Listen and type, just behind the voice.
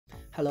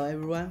Hello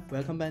everyone,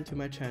 welcome back to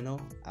my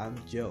channel. I'm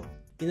Joe.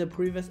 In the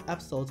previous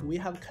episode, we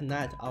have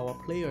connected our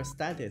player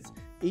status,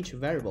 each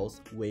variables,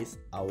 with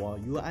our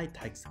UI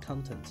text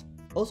content.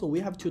 Also, we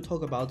have to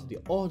talk about the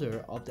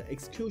order of the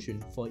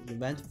execution for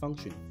event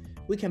function.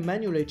 We can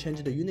manually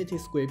change the Unity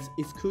script's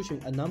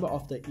execution a number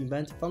of the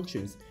event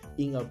functions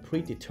in a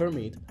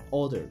predetermined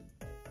order.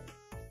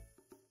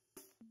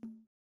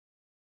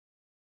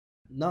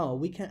 Now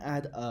we can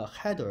add a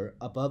header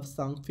above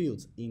some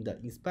fields in the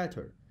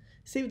inspector.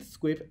 Save the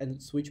script and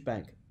switch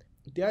back.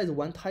 There is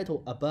one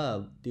title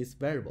above these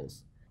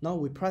variables. Now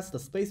we press the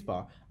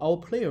spacebar, our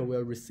player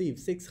will receive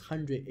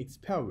 600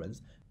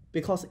 experience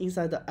because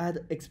inside the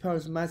add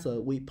experience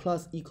method we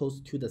plus equals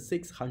to the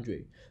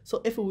 600.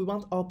 So if we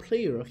want our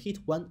player hit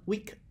one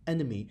weak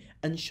enemy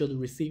and should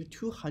receive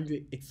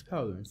 200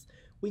 experience,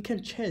 we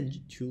can change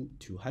to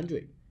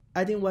 200.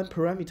 Adding one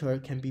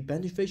parameter can be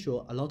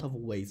beneficial a lot of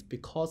ways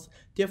because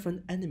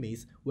different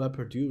enemies will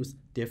produce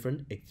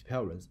different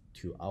experience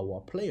to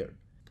our player.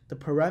 The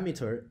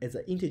parameter is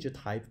an integer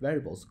type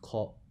variable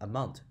called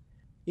amount.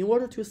 In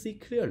order to see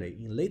clearly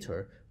in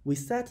later, we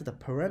set the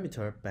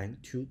parameter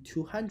back to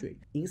 200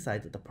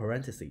 inside the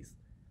parentheses.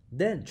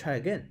 Then try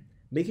again,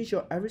 making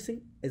sure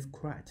everything is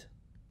correct.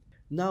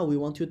 Now we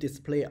want to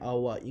display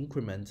our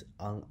increment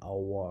on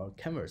our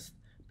canvas.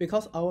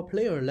 Because our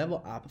player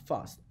level up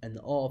fast and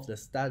all of the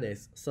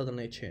status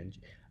suddenly change,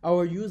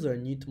 our user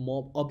need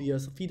more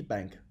obvious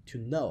feedback to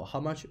know how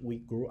much we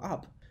grew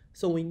up.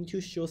 So we need to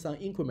show some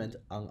increment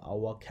on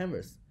our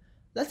canvas.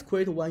 Let's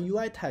create one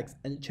UI text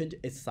and change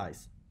its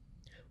size.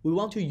 We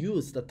want to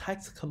use the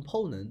text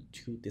component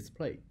to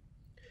display.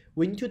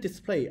 We need to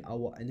display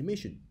our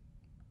animation.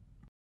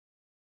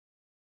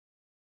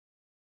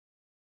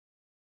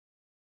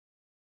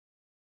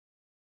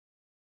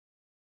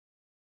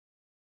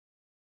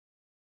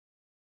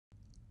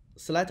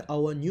 Select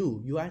our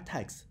new UI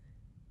text.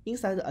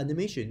 Inside the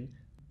animation,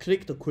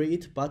 click the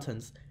Create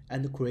buttons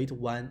and create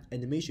one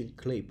animation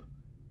clip.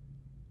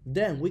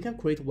 Then we can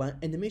create one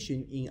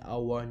animation in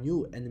our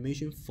new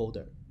animation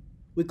folder.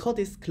 We call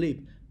this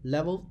clip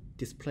Level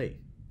Display.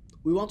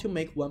 We want to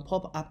make one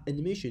pop-up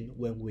animation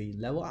when we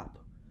level up.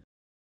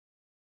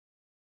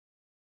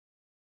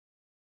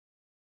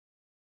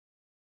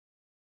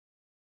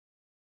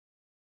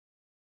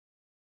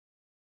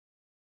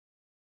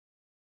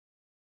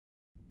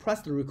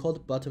 Press the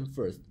record button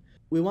first.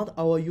 We want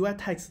our UI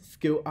text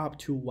scale up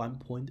to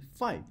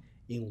 1.5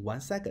 in 1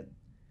 second,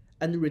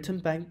 and return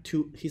back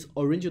to his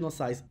original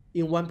size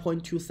in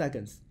 1.2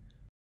 seconds.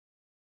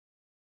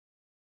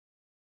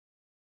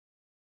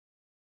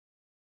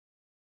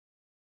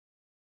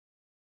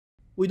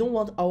 We don't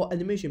want our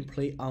animation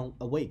play on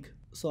awake,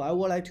 so I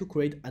would like to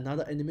create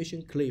another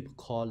animation clip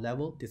called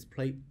Level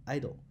Display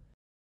Idle.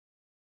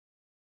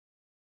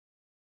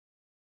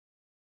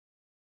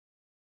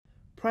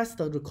 Press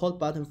the record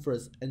button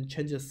first and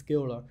change the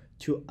scalar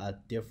to a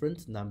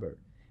different number,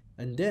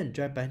 and then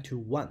drag back to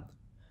 1.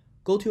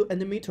 Go to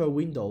Animator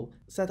window,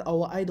 set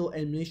our idle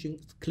animation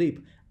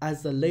clip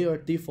as the layer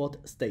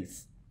default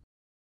states,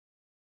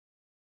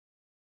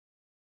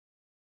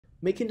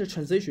 making the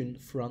transition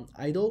from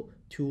idle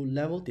to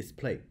level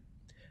display.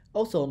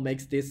 Also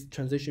makes this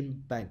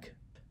transition back.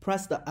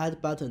 Press the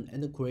Add button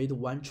and create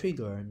one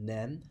trigger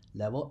named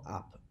Level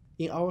Up.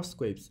 In our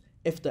scripts,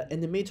 if the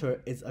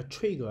animator is a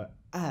trigger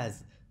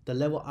as the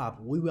level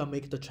up, we will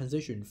make the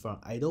transition from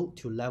idle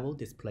to level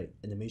display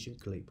animation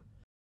clip.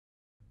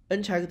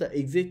 Uncheck the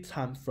exit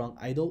time from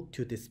idle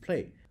to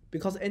display,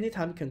 because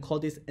anytime can call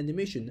this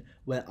animation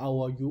when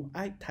our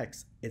UI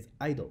text is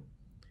idle.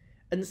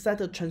 And set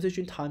the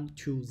transition time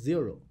to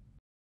 0.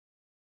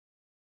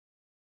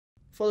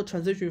 For the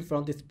transition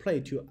from display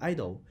to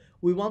idle,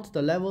 we want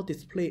the level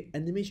display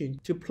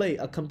animation to play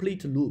a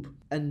complete loop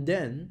and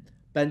then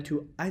back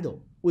to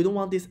idle. We don't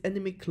want this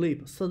enemy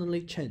clip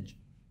suddenly change.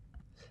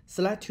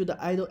 Select to the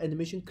idle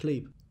animation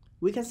clip.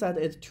 We can set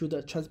it to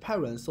the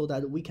transparent so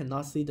that we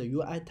cannot see the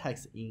UI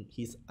text in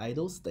his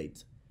idle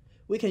state.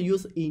 We can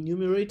use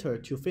enumerator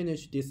to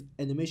finish this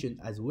animation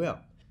as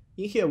well.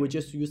 In here, we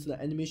just use the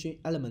animation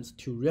elements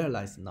to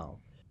realize now.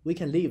 We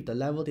can leave the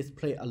level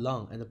display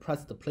alone and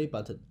press the play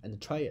button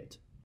and try it.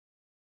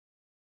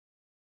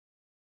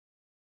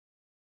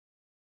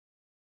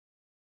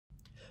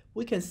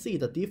 We can see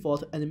the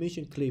default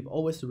animation clip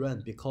always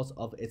runs because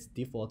of its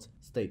default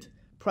state.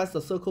 Press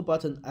the circle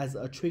button as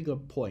a trigger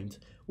point.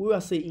 We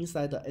will see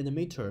inside the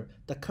animator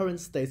the current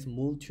states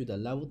move to the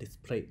level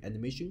display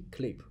animation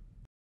clip.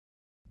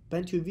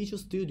 Back to Visual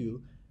Studio.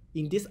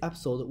 In this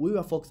episode, we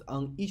will focus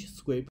on each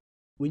script.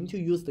 We need to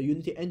use the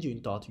Unity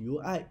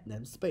Engine.UI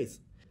namespace.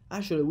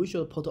 Actually, we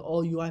should put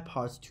all UI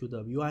parts to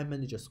the UI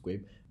Manager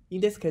script.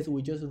 In this case,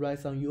 we just write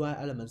some UI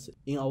elements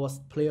in our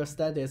player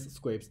status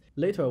scripts.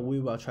 Later,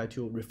 we will try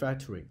to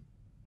refactoring.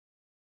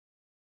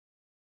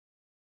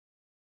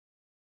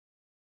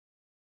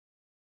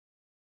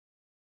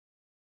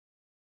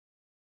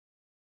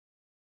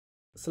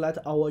 Select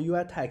our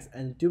UI text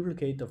and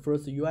duplicate the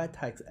first UI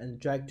text and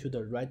drag to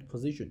the right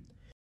position.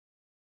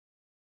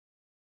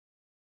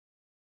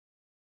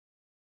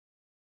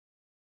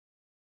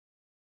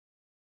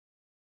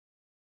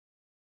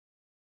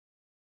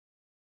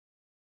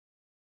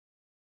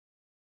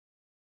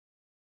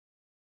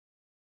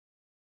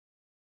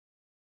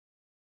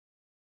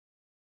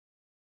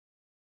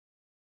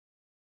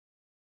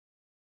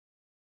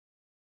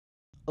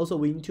 Also,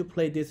 we need to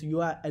play these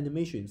UI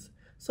animations,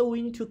 so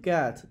we need to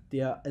get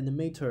their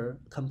animator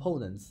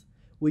components.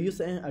 We use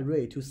an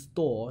array to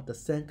store the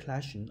same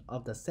collection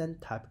of the same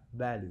type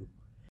value.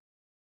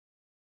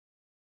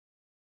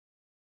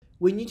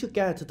 We need to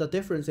get the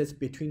differences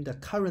between the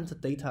current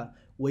data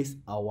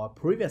with our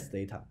previous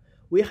data.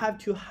 We have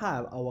to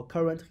have our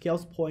current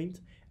health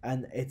point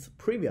and its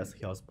previous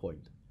health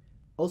point.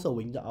 Also,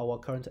 we need our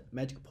current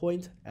magic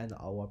point and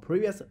our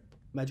previous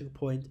magic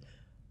point,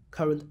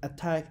 current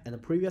attack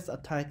and previous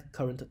attack,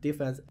 current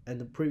defense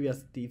and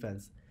previous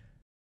defense.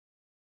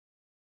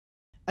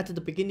 At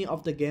the beginning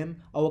of the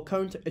game, our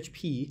current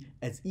HP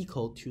is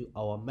equal to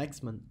our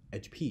maximum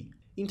HP.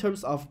 In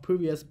terms of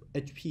previous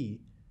HP,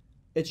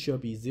 it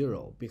should be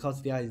 0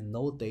 because there is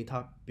no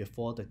data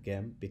before the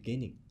game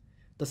beginning.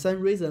 The same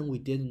reason we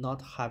did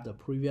not have the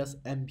previous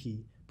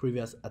MP,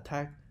 previous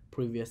attack,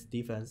 previous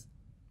defense.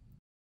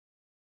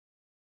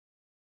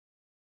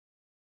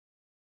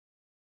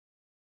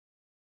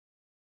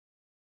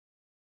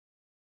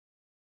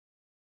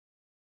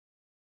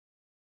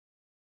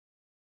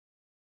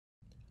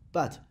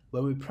 But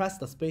when we press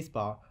the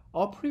spacebar,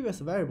 our previous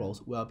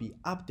variables will be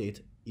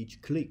updated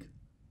each click.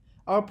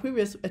 Our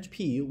previous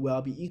HP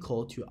will be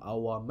equal to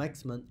our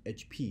maximum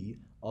HP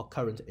or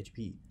current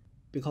HP,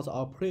 because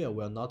our player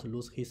will not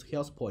lose his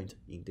health point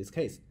in this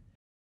case.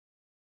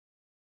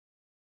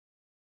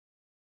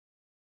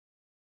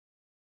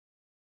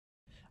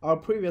 Our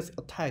previous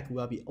attack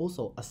will be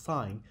also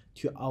assigned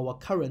to our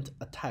current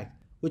attack,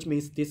 which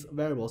means this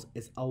variable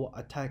is our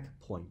attack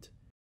point.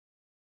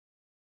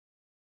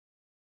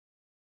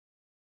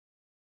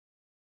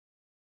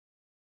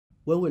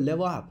 When we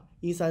level up,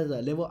 inside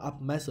the level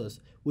up methods,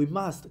 we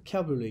must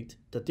calculate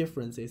the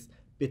differences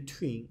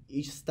between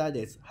each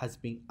status has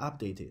been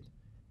updated.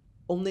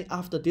 Only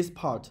after this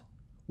part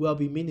will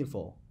be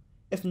meaningful.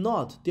 If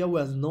not, there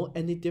will no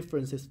any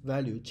differences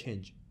value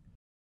change.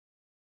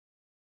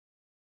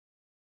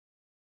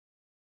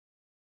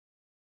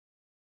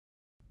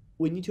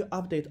 We need to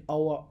update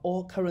our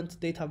all current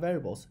data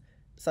variables,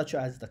 such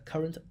as the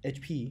current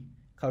HP,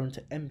 current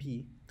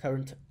MP,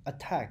 current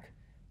attack,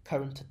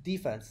 current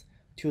defense,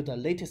 to the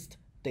latest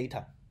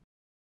data.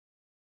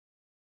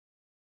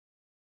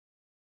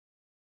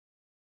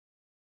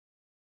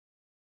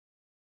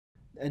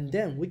 And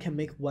then we can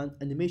make one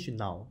animation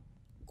now.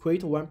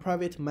 Create one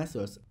private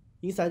method.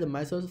 Inside the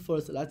method,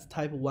 first let's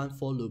type one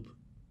for loop.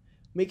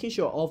 Making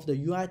sure of the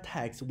UI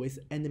text with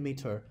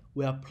animator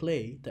will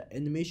play the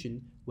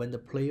animation when the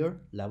player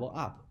level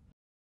up.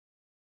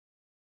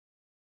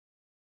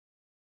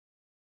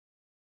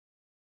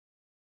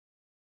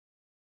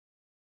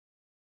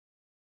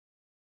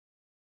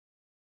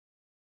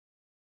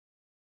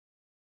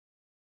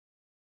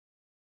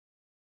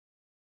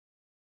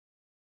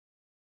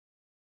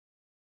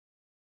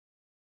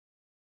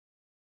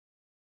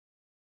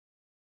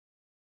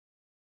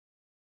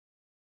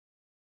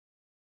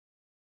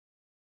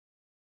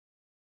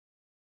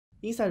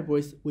 Inside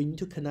brace, we need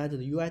to connect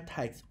the UI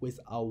text with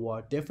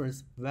our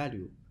difference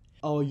value.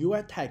 Our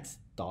UI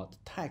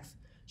text.text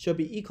should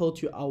be equal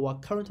to our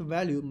current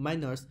value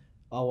minus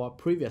our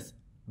previous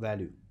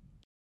value.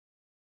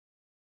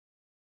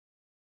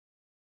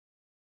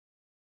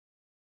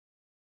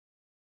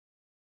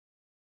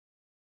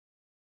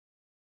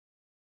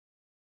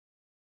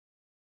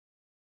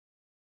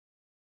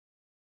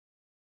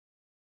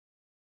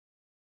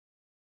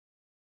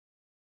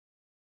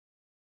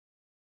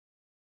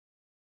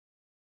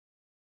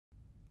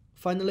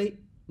 Finally,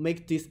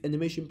 make this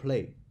animation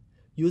play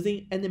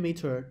using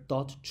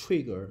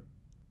animator.trigger,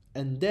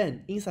 and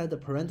then inside the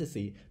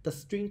parenthesis, the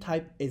string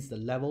type is the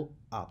level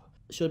up,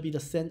 should be the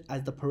same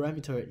as the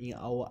parameter in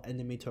our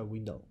animator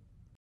window.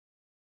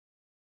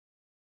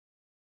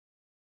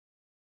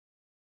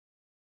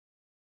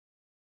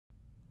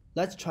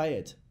 Let's try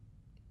it.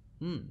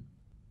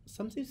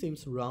 Something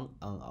seems wrong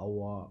on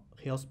our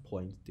health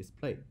point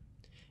display.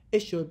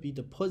 It should be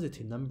the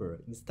positive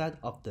number instead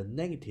of the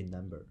negative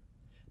number.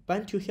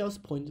 Bind to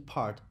health point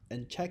part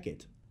and check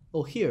it.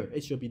 Oh, here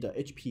it should be the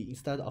HP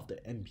instead of the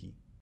MP.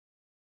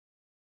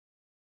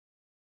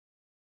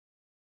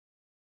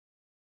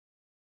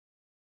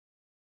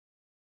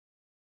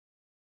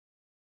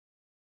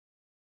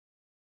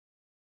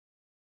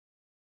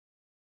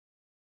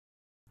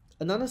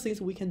 Another thing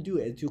we can do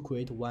is to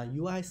create one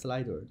UI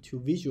slider to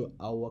visual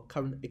our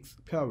current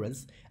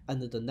experience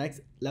and the next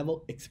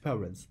level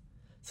experience.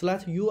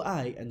 Select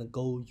UI and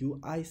go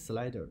UI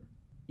slider.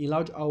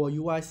 Enlarge our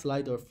UI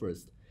slider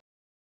first.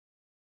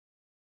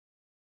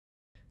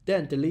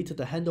 Then delete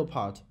the handle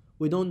part.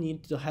 We don't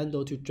need the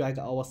handle to drag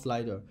our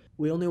slider.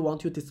 We only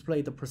want to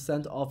display the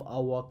percent of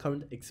our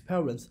current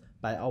experience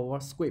by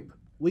our script.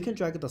 We can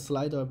drag the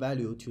slider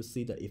value to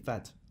see the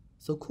effect.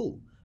 So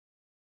cool.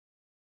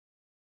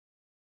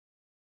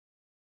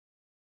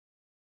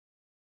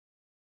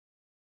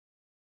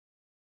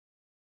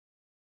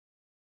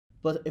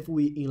 But if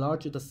we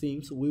enlarge the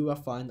themes, we will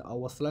find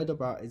our slider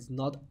bar is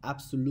not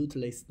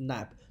absolutely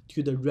snapped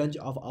to the range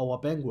of our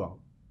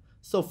background.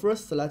 So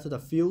first select the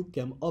fill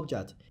game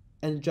object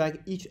and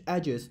drag each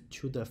edges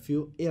to the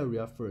fill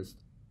area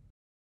first.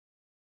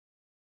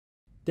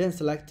 Then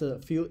select the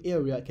fill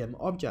area game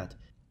object,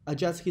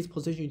 adjust his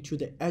position to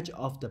the edge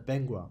of the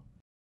background.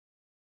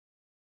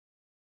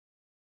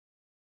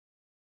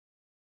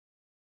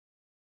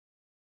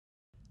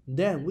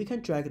 Then we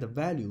can drag the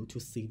value to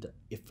see the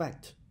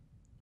effect.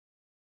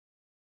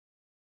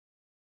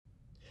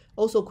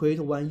 Also create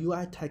one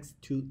UI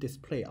text to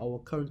display our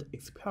current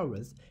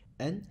experience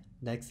and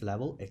next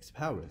level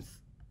experience.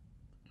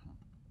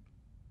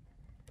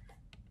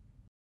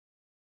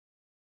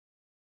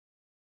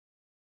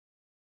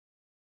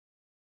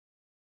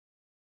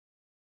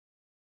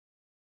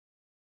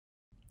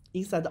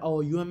 Inside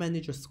our UI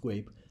Manager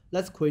script,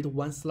 let's create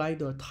one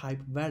slider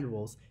type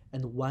variables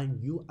and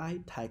one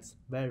UI text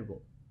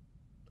variable.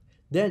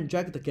 Then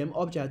drag the game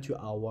object to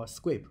our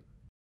script.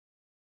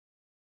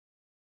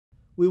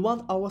 We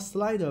want our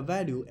slider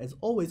value as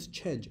always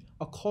change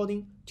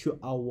according to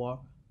our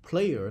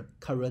player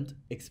current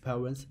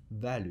experience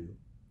value.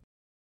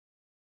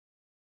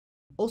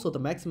 Also, the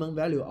maximum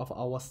value of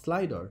our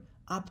slider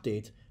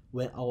update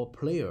when our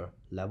player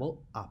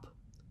level up.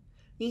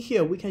 In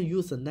here, we can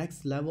use the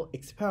next level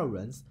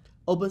experience,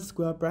 open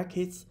square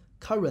brackets,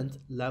 current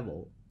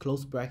level,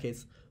 close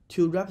brackets,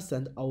 to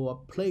represent our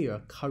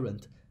player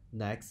current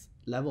next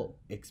level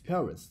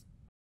experience.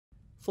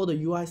 For the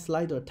UI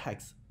slider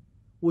text,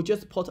 we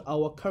just put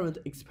our current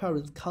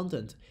experience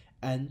content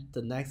and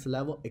the next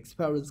level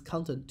experience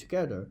content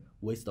together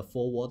with the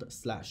forward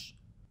slash.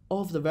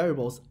 All of the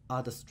variables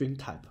are the string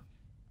type.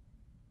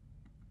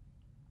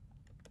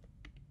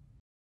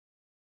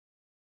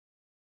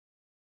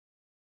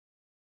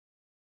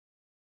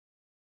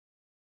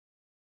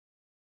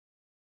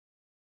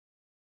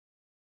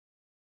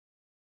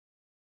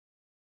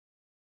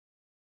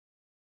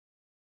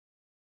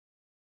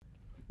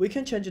 We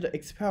can change the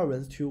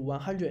experience to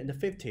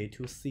 150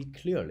 to see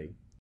clearly.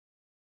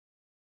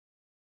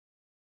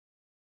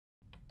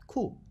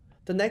 Cool.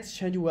 The next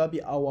change will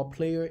be our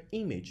player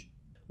image.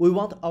 We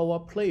want our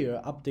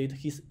player update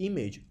his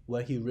image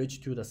when he reaches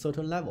to the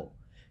certain level.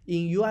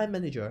 In UI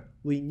Manager,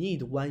 we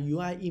need one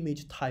UI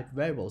image type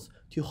variables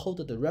to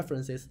hold the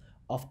references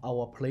of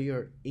our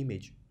player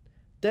image.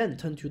 Then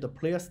turn to the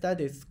player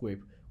status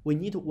script. We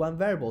need one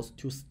variables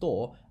to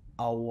store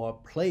our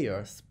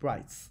player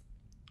sprites.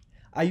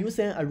 I use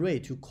an array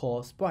to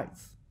call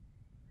sprites.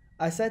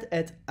 I set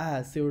it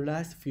as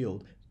serialized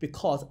field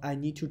because I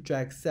need to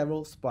drag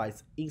several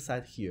sprites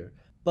inside here,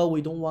 but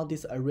we don't want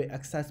this array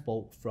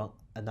accessible from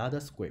another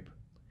script.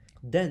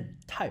 Then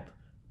type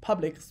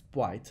public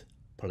sprite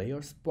player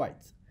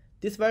sprite.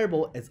 This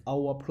variable is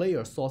our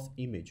player source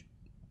image.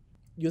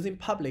 Using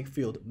public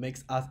field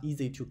makes us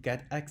easy to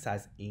get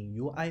access in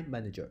UI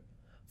Manager.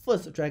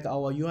 First, drag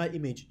our UI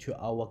image to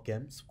our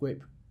game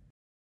script.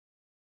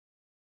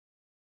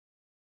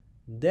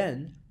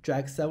 Then,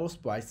 drag several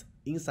sprites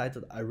inside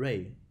the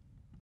array.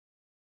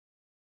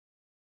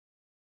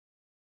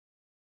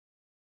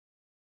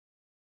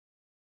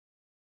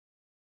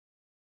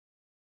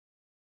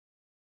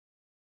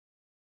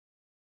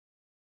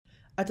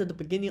 At the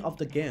beginning of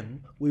the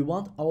game, we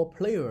want our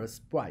player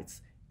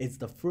sprites is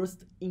the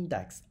first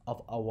index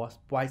of our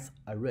sprites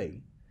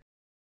array.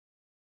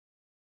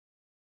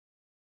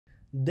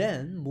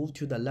 Then move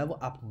to the level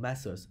up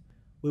methods.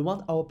 We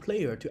want our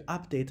player to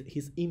update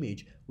his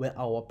image when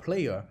our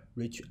player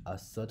reaches a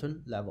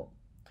certain level.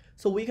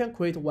 So we can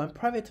create one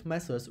private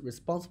method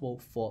responsible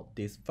for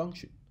this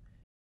function.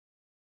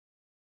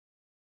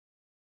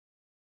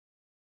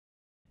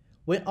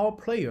 When our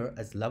player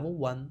is level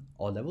 1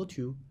 or level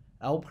 2,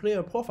 our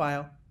player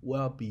profile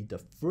will be the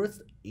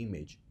first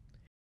image.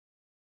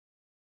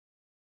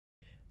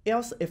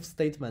 Else if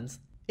statements,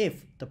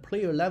 if the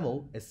player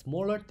level is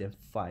smaller than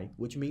 5,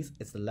 which means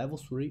it's level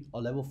 3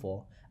 or level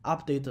 4,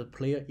 update the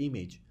player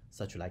image,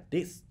 such like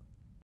this.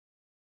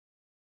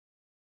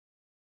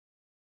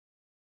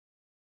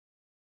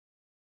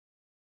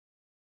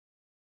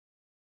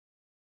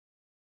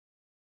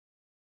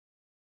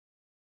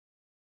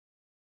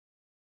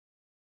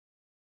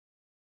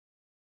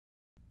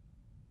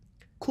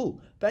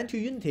 Cool, back to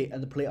Unity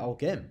and play our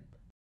game.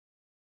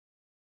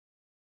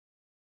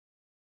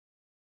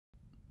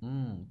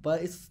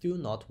 But it's still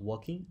not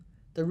working.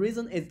 The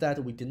reason is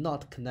that we did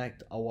not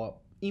connect our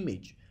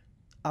image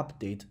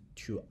update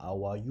to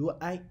our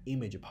UI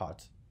image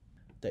part.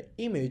 The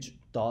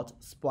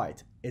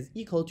image.sprite is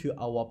equal to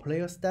our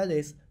player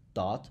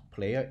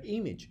status.player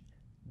image.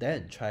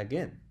 Then try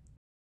again.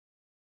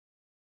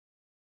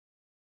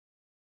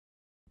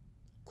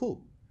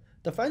 Cool.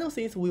 The final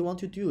things we want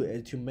to do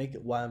is to make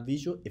one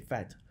visual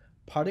effect,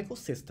 particle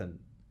system.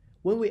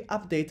 When we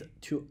update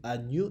to a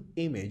new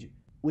image,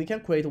 we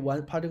can create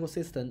one particle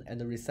system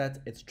and reset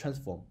its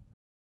transform.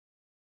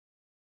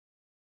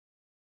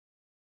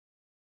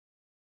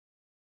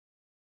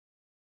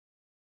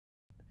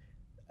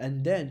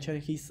 And then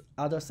change his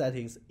other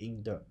settings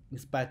in the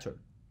inspector.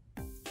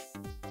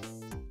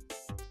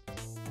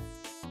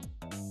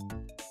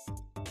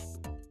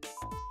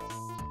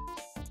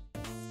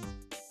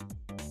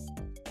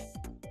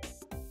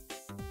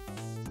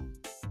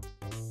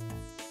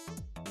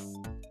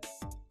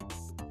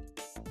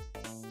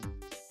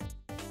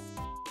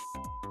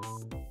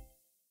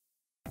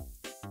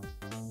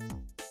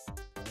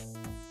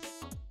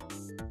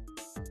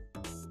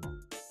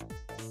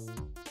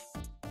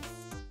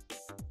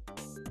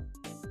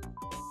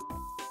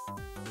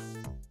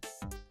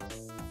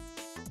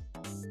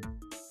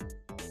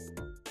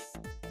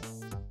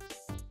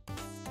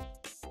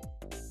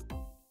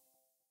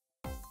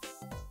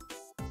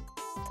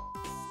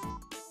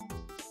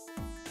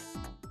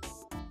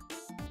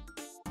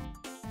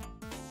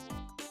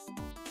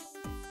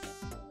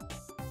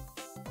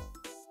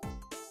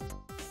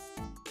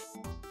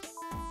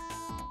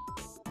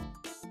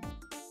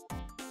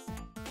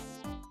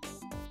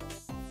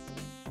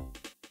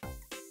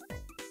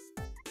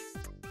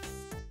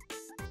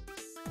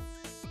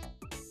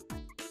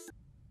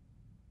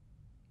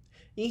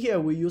 In here,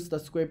 we use the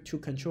script to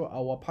control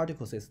our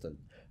particle system.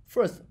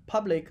 First,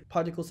 public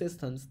particle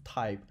systems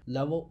type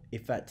level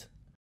effect.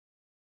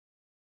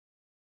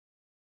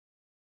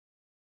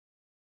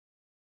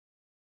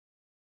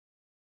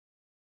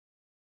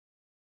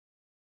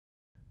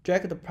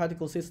 Drag the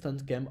particle system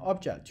game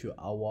object to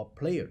our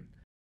player.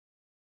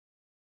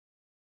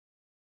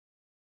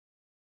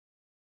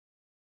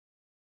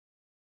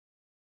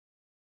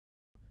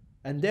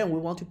 And then we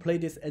want to play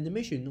this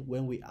animation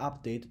when we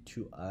update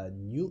to a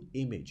new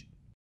image.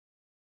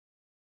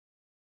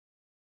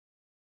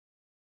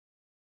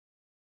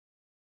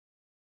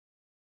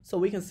 So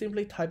we can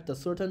simply type the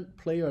certain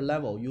player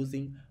level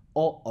using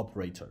OR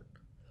operator.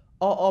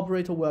 OR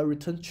operator will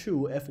return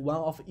true if one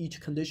of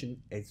each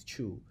condition is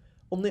true.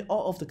 Only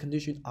all of the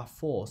conditions are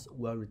false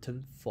will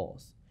return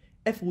false.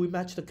 If we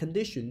match the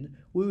condition,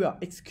 we will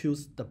execute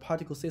the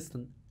particle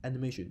system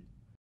animation.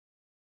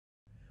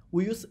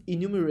 We use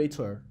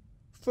enumerator.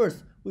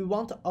 First, we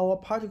want our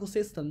particle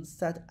system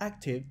set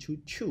active to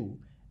true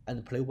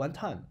and play one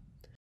time.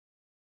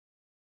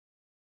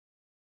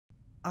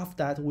 After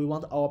that, we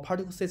want our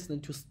particle system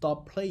to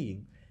stop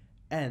playing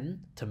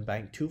and turn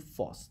back to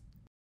false.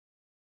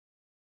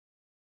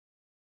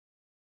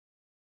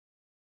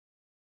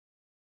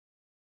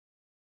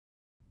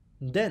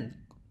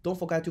 Then, don't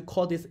forget to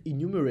call this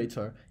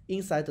enumerator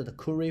inside the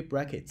curly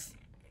brackets.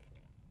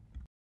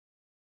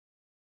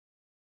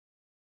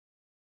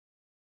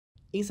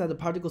 Inside the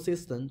particle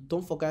system,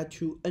 don't forget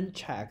to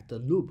uncheck the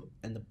loop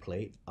and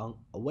play on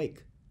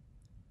awake.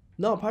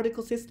 Now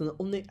particle system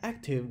only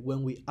active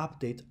when we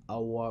update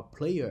our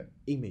player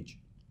image.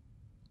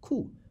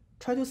 Cool.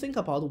 Try to think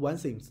about one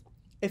thing.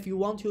 If you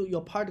want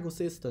your particle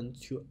system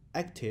to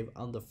active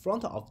on the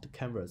front of the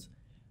canvas,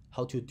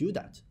 how to do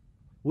that?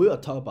 We will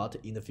talk about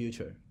it in the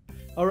future.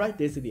 Alright,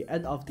 this is the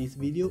end of this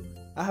video.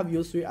 I have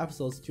used 3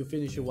 episodes to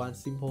finish one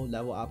simple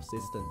level up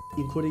system,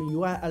 including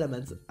UI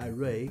elements,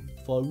 array,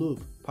 for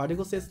loop,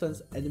 particle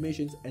systems,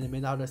 animations, and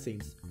many other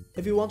things.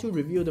 If you want to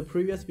review the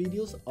previous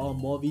videos or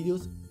more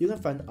videos, you can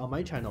find on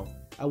my channel.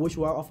 I wish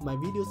one of my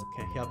videos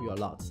can help you a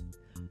lot.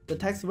 The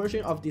text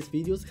version of these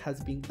videos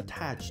has been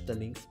attached the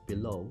links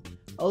below.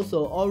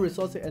 Also, all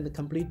resources and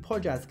complete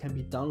projects can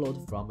be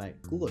downloaded from my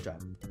Google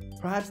Drive.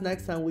 Perhaps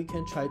next time we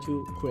can try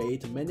to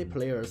create many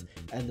players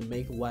and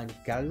make one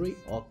gallery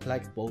or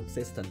collectible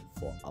system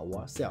for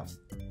ourselves.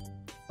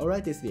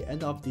 Alright, this is the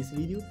end of this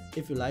video.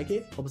 If you like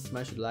it, hope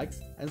smash the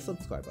likes and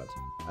subscribe button.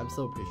 I'm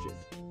so appreciative.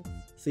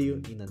 See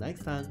you in the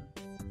next time.